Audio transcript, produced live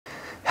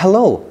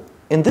Hello!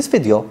 In this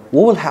video,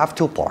 we will have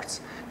two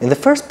parts. In the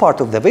first part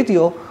of the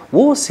video,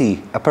 we will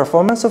see a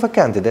performance of a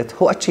candidate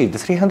who achieved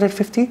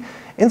 350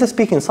 in the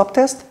speaking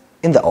subtest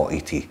in the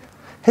OET.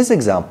 His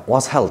exam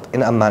was held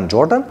in Amman,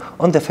 Jordan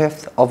on the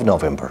 5th of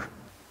November.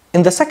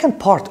 In the second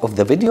part of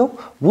the video,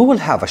 we will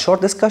have a short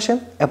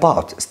discussion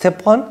about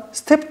Step 1,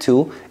 Step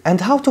 2,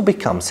 and how to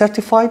become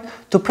certified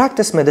to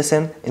practice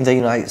medicine in the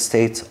United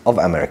States of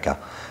America.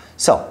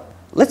 So,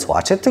 let's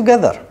watch it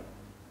together.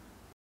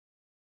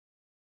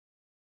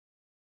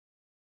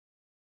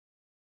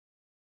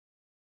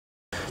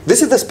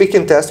 This is the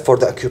speaking test for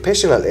the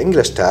Occupational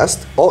English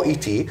Test,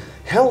 OET,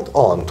 held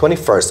on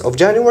 21st of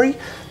January.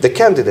 The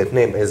candidate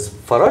name is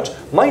Faraj.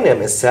 My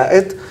name is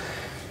Sa'id.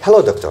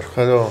 Hello, doctor.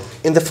 Hello.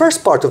 In the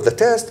first part of the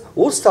test,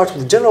 we'll start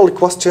with general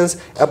questions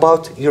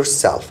about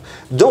yourself.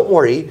 Don't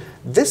worry,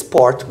 this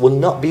part will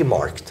not be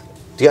marked.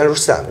 Do you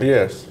understand?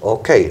 Yes.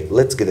 Okay,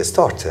 let's get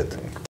started.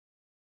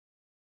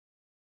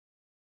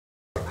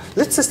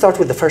 Let's start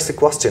with the first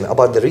question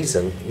about the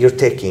reason you're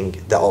taking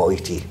the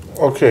OET.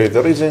 Okay,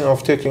 the reason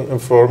of taking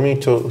for me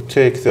to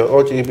take the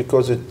OET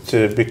because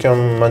it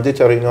became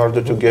mandatory in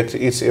order to get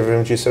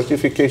ECFMG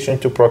certification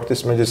to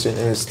practice medicine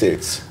in the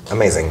States.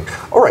 Amazing.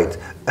 All right.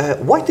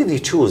 Why did you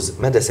choose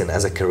medicine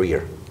as a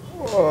career?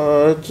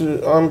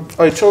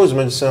 I chose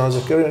medicine as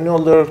a career in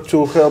order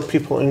to help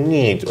people in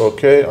need,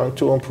 okay, and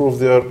to improve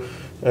their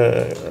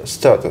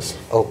status.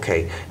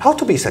 Okay. How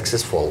to be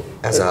successful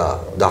as a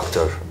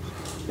doctor?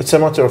 It's a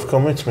matter of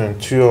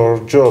commitment to your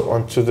job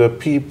and to the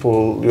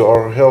people you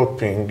are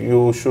helping.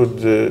 You should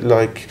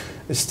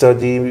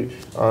study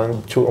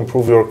and to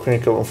improve your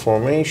clinical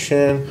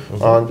information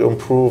and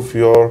improve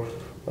your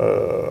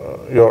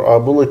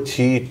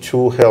ability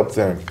to help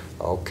them.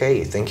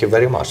 Okay, thank you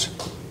very much.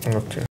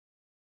 Okay.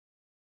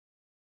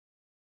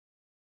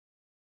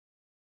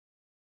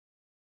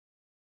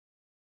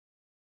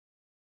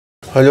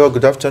 Hello,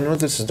 good afternoon.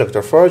 This is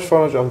Dr.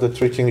 Faraj. I'm the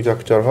treating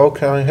doctor. How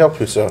can I help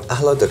you, sir?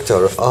 Hello,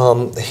 doctor.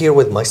 Here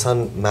with my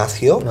son,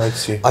 Matthew. I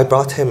see. I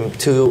brought him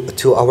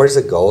two hours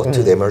ago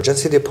to the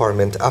emergency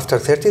department after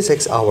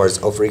 36 hours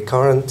of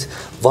recurrent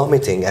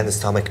vomiting and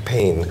stomach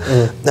pain.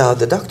 Now,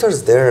 the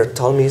doctors there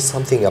told me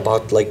something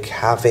about like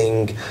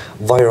having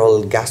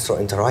viral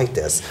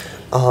gastroenteritis.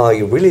 I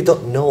really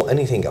don't know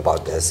anything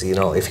about this, you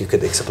know, if you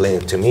could explain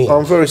it to me.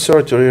 I'm very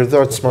sorry to hear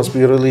that. It must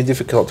be a really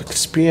difficult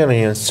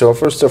experience. So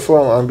first of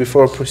all, and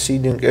before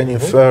proceeding any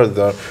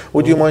further,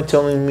 would you mind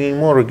telling me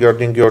more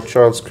regarding your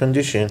child's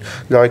condition?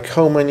 Like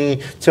how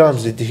many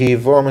times did he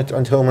vomit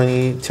and how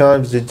many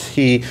times did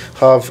he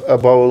have a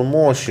bowel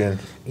motion?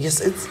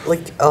 Yes, it's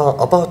like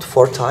about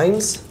 4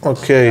 times.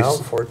 Okay. Now,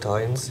 4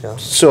 times, yeah.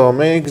 So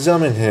may I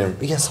examine him?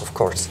 Yes, of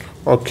course.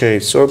 Okay,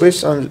 so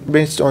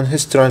based on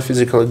history and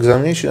physical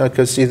examination, I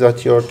can see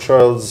that your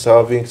child's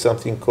having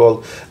something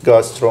called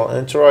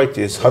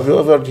gastroenteritis. Have you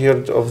ever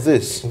heard of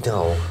this?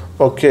 No.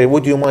 Okay,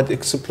 would you mind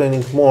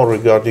explaining more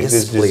regarding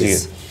this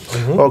disease? Please.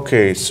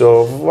 Okay,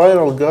 so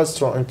viral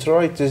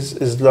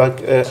gastroenteritis is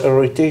like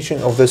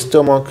irritation of the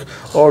stomach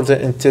or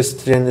the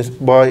intestine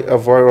by a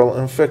viral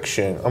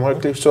infection. Am I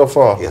clear so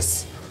far?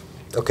 Yes.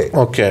 Okay.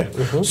 Okay.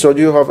 So do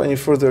you have any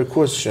further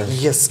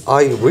questions? Yes,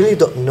 I really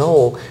don't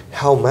know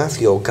how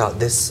Matthew got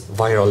this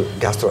viral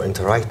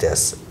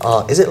gastroenteritis.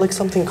 Is it like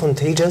something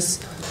contagious?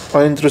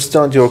 I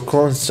understand your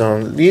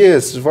concern.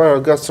 Yes,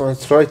 viral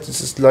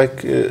gastroenteritis is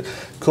like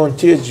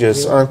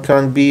contagious and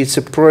can be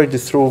spread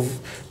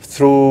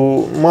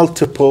through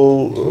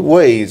multiple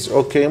ways,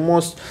 okay,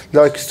 most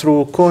like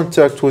through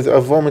contact with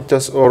a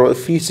vomitus or a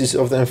feces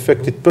of the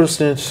infected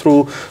person,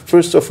 through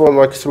first of all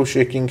like through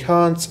shaking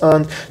hands,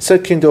 and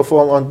second of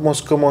all and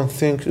most common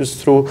thing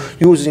is through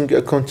using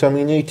a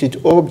contaminated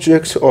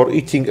object or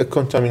eating a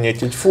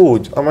contaminated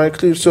food. Am I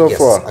clear so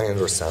far? Yes, I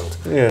understand.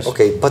 Yes.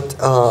 Okay, but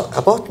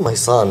about my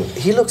son,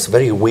 he looks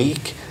very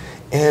weak.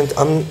 And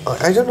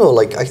I don't know,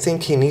 like, I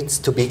think he needs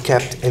to be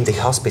kept in the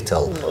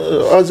hospital.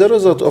 As a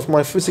result of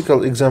my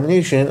physical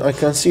examination, I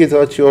can see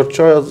that your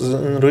child is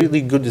in really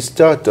good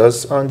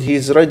status and he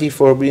is ready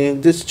for being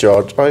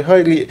discharged. I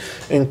highly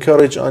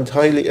encourage and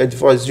highly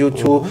advise you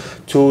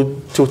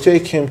to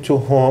take him to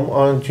home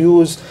and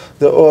use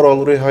the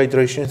oral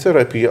rehydration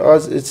therapy,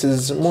 as it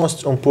is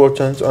most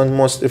important and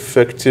most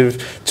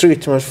effective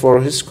treatment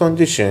for his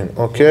condition.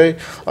 Okay,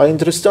 I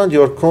understand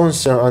your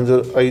concern and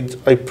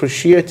I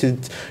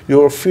appreciated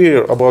your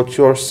fear about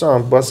your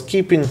son, but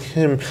keeping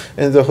him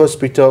in the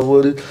hospital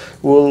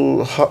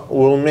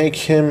will make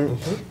him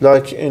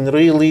like in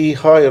really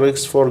high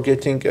risk for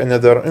getting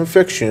another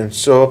infection.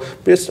 So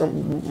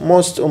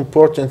most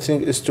important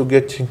thing is to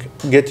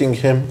getting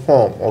him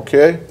home.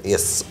 Okay.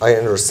 Yes, I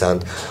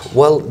understand.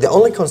 Well, the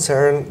only concern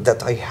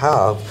that I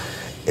have,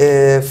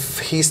 if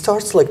he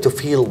starts like to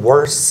feel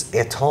worse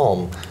at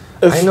home,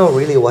 I know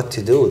really what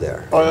to do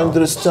there. I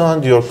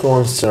understand your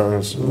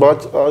concerns,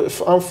 but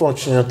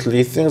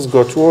unfortunately things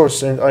got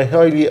worse, and I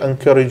highly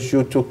encourage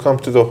you to come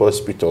to the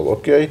hospital,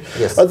 okay?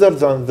 Yes. Other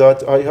than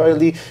that, I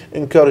highly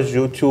encourage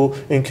you to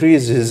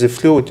increase his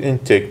fluid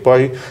intake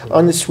by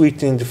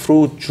unsweetened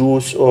fruit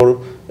juice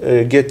or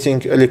getting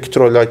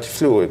electrolyte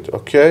fluid.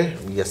 Okay.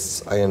 Yes,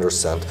 I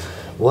understand.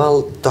 Well,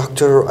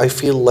 doctor, I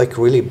feel like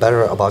really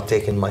better about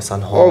taking my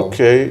son home.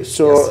 Okay,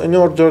 so in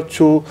order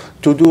to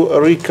do a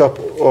recap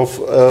of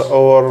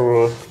our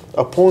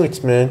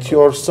appointment,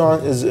 your son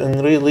is in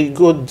really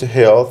good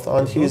health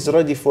and he's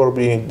ready for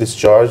being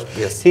discharged.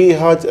 Yes. He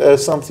had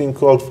something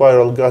called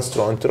viral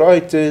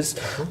gastroenteritis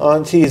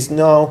and he's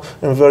now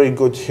in very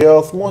good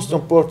health. Most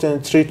important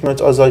treatment,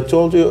 as I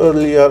told you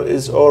earlier,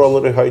 is oral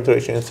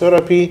rehydration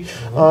therapy,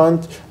 and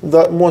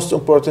the most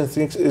important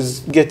thing is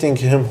getting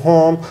him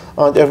home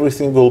and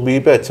everything will be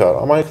better.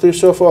 Am I clear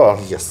so far?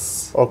 Yes.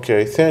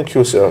 Okay, thank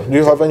you, sir. Do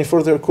you have any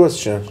further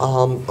questions?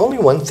 Only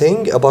one thing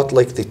about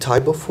like the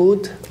type of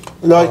food.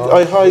 Like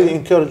I highly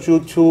encourage you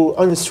to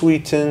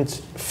unsweetened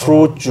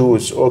fruit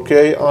juice,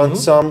 okay, and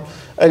some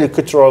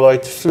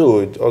electrolyte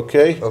fluid,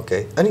 okay?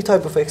 Okay. Any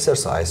type of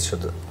exercise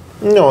should?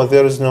 No,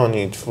 there is no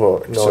need for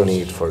exercise. No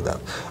need for that.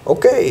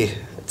 Okay.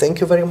 Thank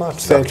you very much.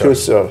 Thank doctor. you,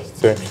 sir.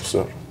 Thank you,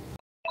 sir.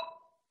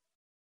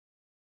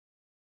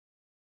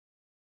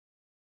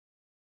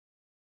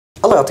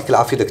 الله يعطيك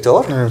العافية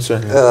دكتور.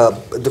 وسهلا.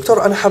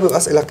 دكتور أنا حابب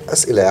أسألك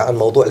أسئلة عن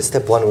موضوع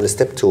الستيب 1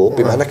 والستيب 2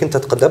 بما أنك أنت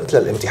تقدمت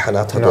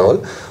للامتحانات هدول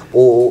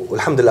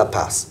والحمد لله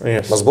باس.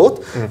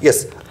 مزبوط؟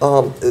 يس.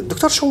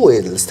 دكتور شو هو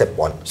الستيب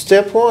 1؟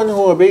 ستيب 1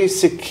 هو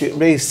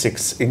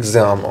بيسكس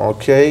اكزام،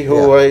 اوكي؟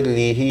 هو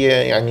اللي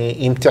هي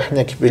يعني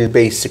يمتحنك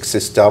بالبيسكس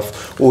ستاف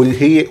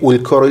واللي هي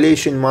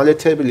والكورليشن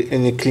مالتها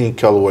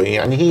بالكلينيكال واي،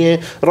 يعني هي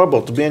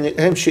ربط بين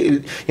اهم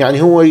شيء،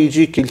 يعني هو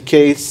يجيك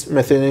الكيس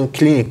مثلا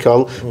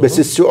كلينيكال بس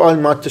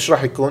السؤال ما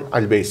راح يكون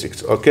على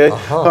البيسكس، اوكي؟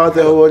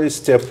 هذا هو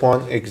الستيب 1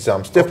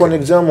 اكزام. ستيب 1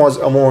 اكزام واز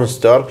ا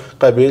مونستر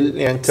قبل،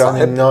 يعني كان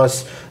صعب.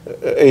 الناس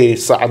اي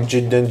صعب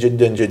جدا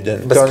جدا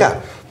جدا، بس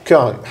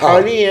كان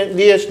حاليا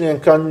ليش؟ لان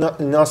كان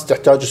الناس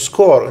تحتاج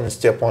سكور ان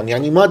ستيب 1،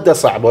 يعني ماده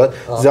صعبه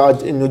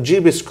زاد انه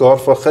تجيب سكور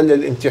فخلى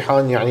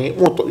الامتحان يعني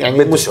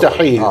يعني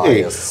مستحيل.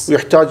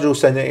 ويحتاج له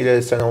سنه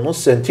الى سنه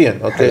ونص،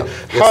 سنتين، اوكي؟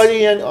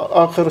 حاليا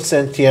اخر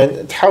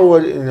سنتين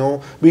تحول انه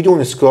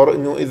بدون سكور،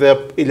 انه اذا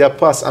الى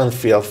باس اند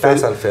فيل،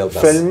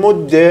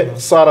 فالمده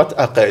صارت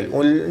اقل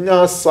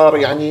والناس صار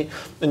يعني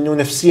انه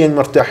نفسيا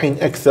مرتاحين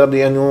اكثر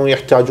لانه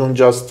يحتاجون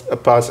جاست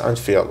باس اند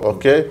فيل.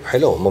 اوكي،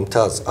 حلو،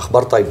 ممتاز،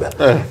 اخبار طيبه.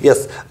 يس.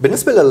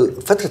 بالنسبه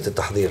لفتره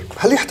التحضير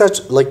هل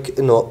يحتاج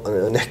انه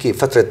نحكي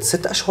فتره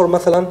 6 اشهر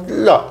مثلا؟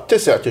 لا،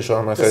 9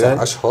 اشهر مثلا.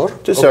 9 اشهر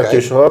 9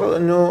 اشهر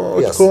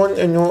انه تكون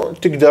انه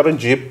تقدر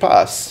تجيب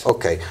باس.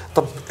 اوكي.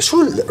 طب شو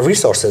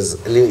الريسورسز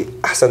اللي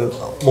احسن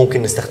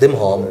ممكن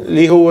نستخدمهم؟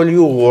 اللي هو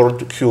اليو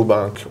وورد كيو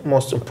بانك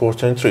موست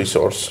امبورتنت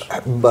ريسورس،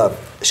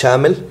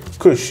 شامل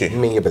كل شيء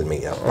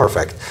 100%.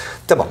 بيرفكت.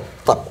 تمام.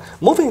 طب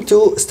moving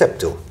to step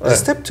 2.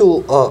 step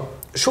 2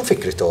 شو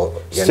فكرته؟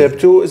 يعني step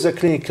 2 is a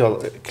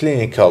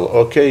clinical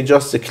okay,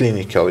 just a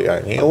clinical،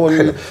 يعني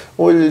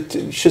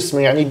شو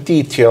اسمه يعني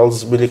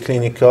الديتيلز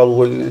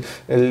بالكلينيكال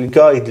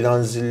والجايد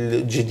لاينز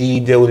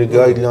الجديده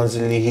والجايد لاينز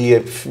اللي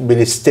هي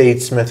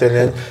بالستيتس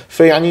مثلا.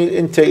 فيعني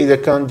انت اذا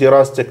كان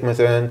دراستك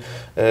مثلا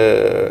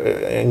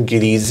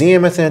انجليزيه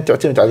مثلا،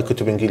 تعتمد على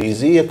كتب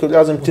انجليزيه،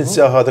 لازم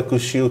تنسى هذا كل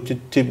شيء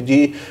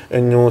وتبدي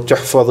انه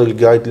تحفظ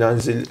الجايد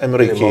لاينز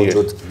الامريكيه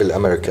الموجود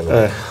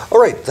بالامريكان.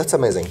 alright, that's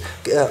amazing.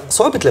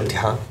 صعوبه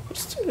الامتحان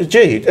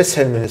جيد،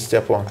 اسهل من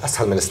ستيب 1.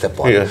 اسهل من ستيب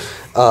 1.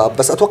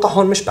 بس اتوقع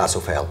هون مش باس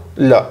وفيل.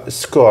 لا،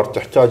 سكور،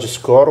 تحتاج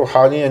سكور،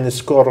 وحاليا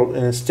السكور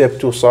ان ستيب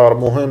 2 صار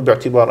مهم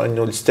باعتبار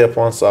انه الستيب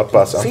 1 صار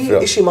باس اند فيل.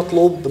 في شيء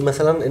مطلوب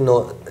مثلا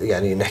انه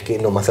يعني نحكي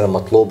انه مثلا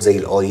مطلوب زي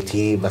الاو اي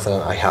تي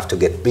مثلا I have to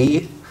get B؟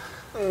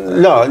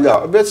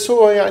 لا بس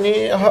هو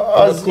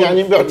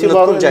يعني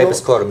باعتبار جايب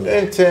سكور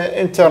انت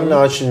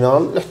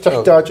انترناشونال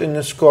تحتاج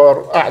انه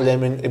سكور اعلى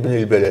من ابن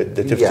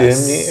البلد،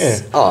 تفهمني؟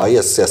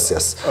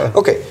 يس.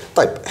 اوكي.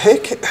 طيب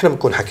هيك احنا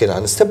بنكون حكينا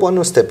عن ستيب 1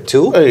 وستيب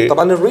 2.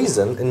 طبعا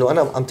الريزن انه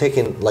انا ام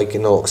تيكينج لايك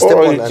انه ستيب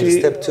 1 and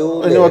ستيب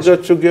 2 in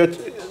order to get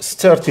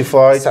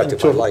certified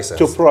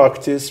to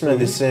practice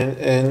medicine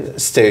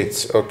in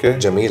states. اوكي،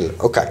 جميل.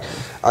 اوكي،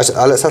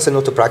 على اساس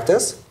انه to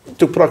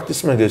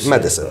practice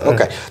medicine.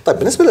 اوكي. طيب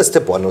بالنسبه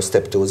لستيب 1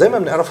 وستيب 2 زي ما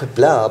بنعرف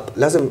بلاب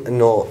لازم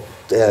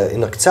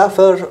انك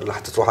تسافر، رح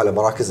تروح على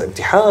مراكز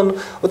امتحان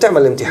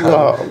وتعمل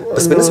الامتحان.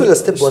 بس بالنسبه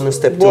لستيب 1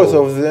 وستيب 2 both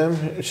of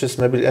them شو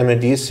اسمه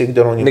بالامديس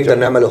نقدر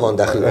نعمله هون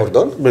داخل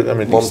الاردن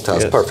بالامديس.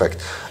 ممتاز. بيرفكت.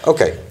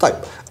 اوكي. طيب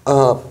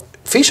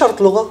في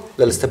شرط لغه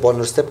للستيب 1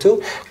 وستيب 2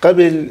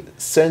 قبل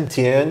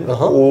سنتين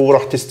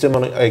وراح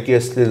تستمر I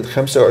guess لل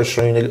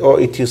 25. الاو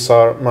اي تي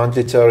صار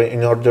mandatory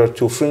in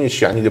order to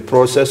finish يعني the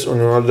process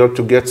in order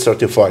to get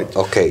certified.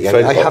 اوكي،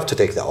 يعني I have to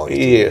take the OET.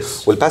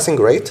 Yes.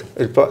 والباسنج ريت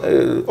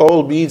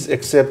all beads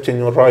except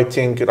انه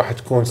writing راح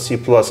تكون C+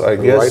 I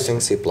guess. writing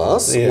C+.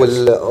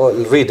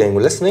 والreading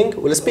والlistening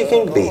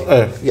والspeaking B.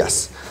 Yes.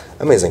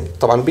 amazing.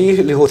 طبعا B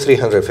اللي هو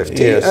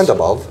 350 and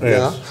above.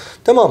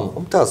 تمام،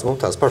 ممتاز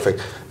بيرفكت.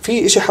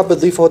 في شيء حاب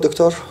تضيفه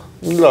دكتور؟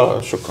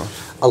 لا شكرا.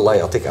 الله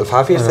يعطيك الف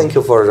عافيه. ثانك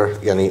يو فور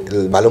يعني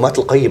المعلومات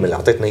القيمه اللي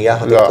اعطيتنا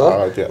اياها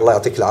دكتور. الله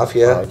يعطيك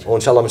العافيه. وان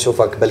شاء الله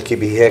بنشوفك بلكي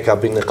بهيك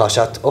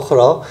بنقاشات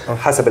اخرى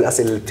حسب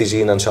الاسئله اللي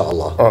بتجينا ان شاء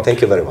الله.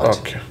 ثانك يو فيري ماتش.